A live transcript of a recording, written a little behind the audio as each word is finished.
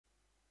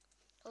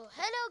Oh,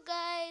 hello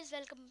guys,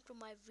 welcome to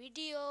my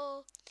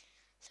video.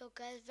 So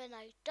guys, when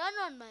I turn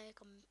on my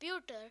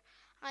computer,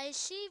 I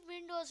see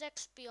Windows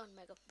XP on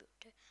my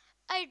computer.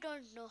 I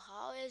don't know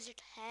how, is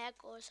it hack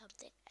or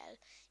something else.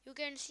 You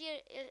can see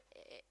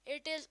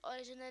it is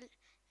original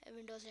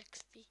Windows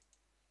XP.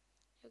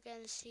 You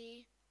can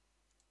see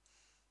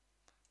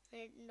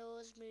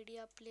Windows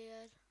Media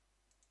Player,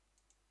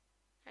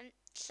 and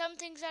some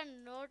things are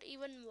not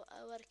even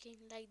working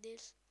like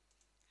this,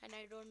 and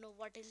I don't know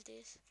what is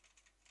this.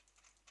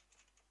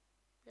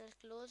 Just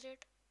close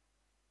it,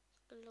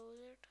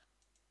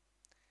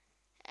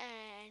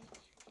 and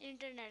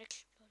Internet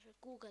Explorer,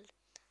 Google.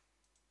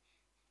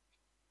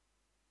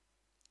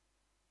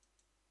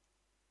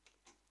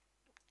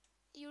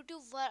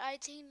 YouTube, I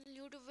think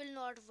YouTube will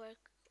not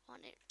work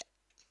on it.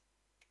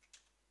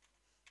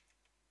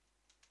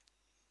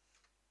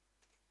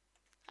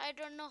 I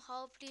don't know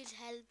how, please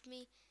help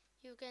me.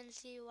 You can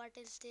see what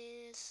is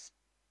this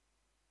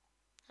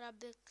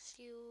Rubik's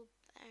Cube,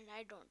 and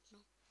I don't know.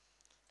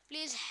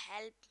 Please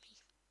help me.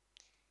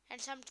 And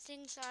some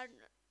things are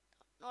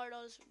not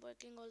also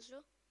working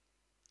also.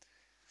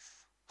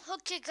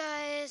 Okay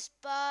guys,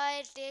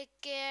 bye, take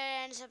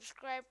care and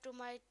subscribe to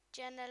my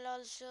channel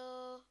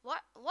also.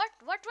 What?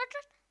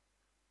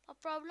 A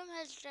problem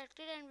has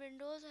detected and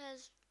Windows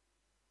has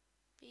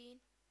been.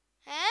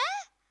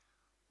 Eh?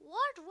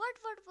 What?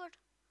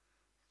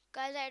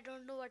 Guys, I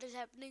don't know what is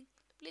happening.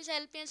 Please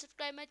help me and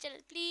subscribe my channel,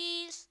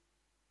 please.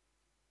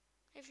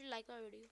 If you like my video.